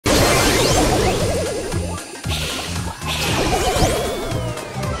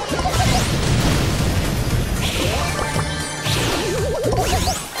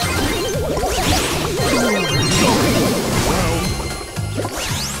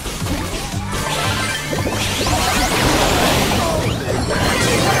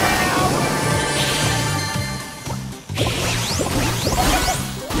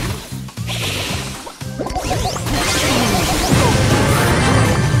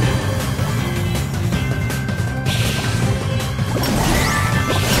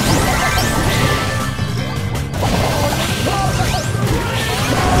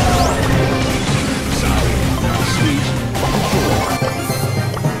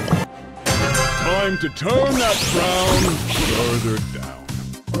Time to turn that frown further down.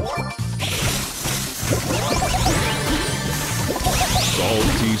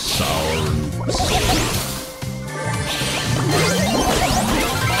 Salty, sour, and sweet.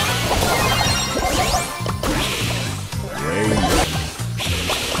 Rainbow.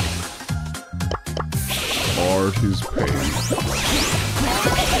 Art is pain.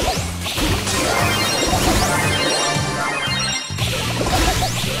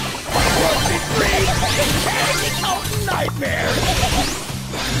 Nightmare!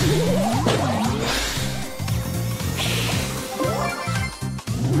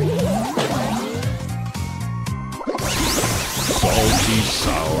 Salty,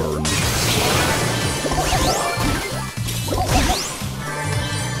 sour, and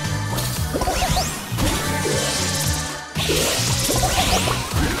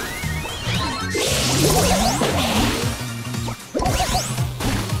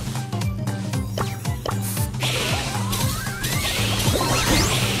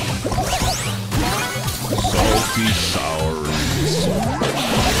salty, sour, and sweet.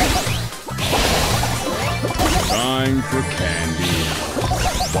 Time for candy.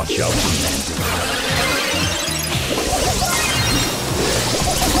 Watch out for Mandy.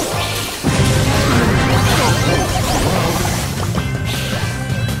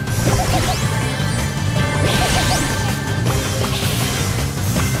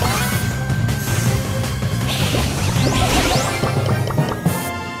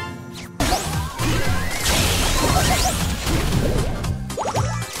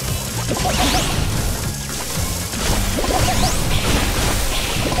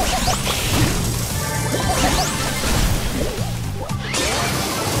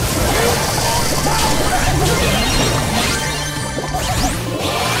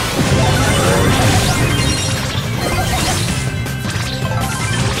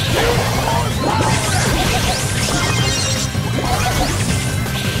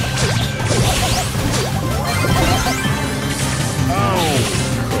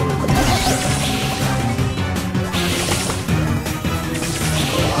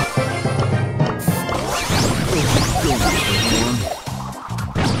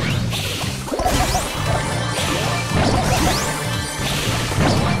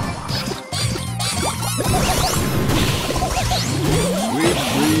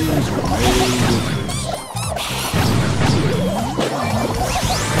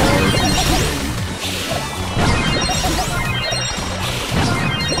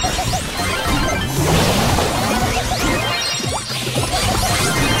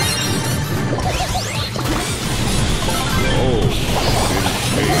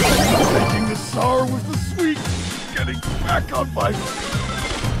 Sour with the sweet, getting back on my...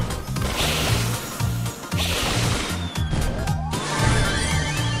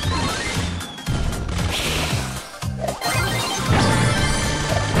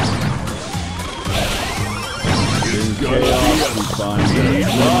 In chaos, we find that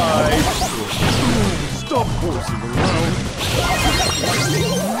right. Stop horsing around.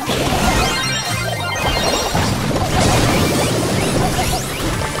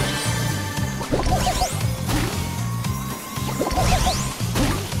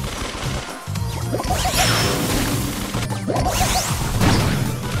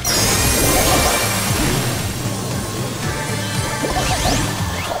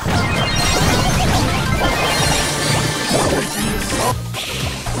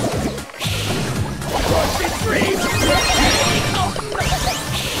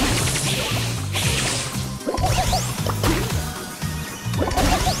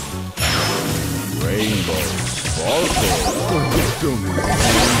 Rainbow, sparkle. Don't move.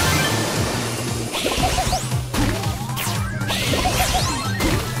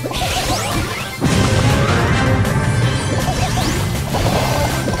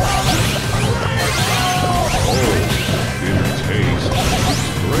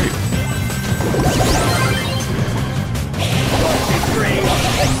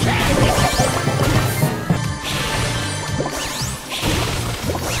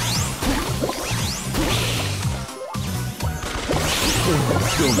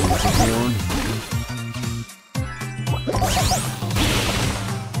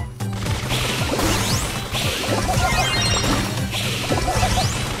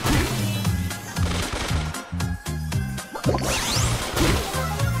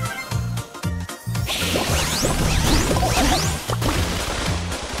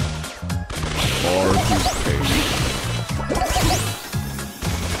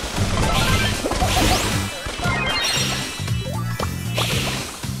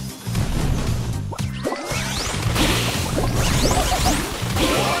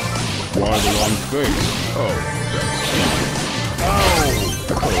 Why the long face? Oh,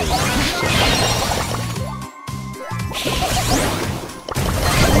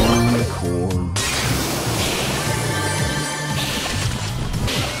 corn.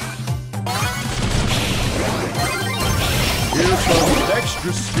 Here's some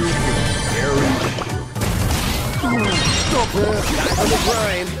extra scoop of berry sugar. Stop it! Time for the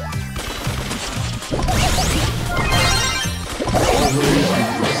grind.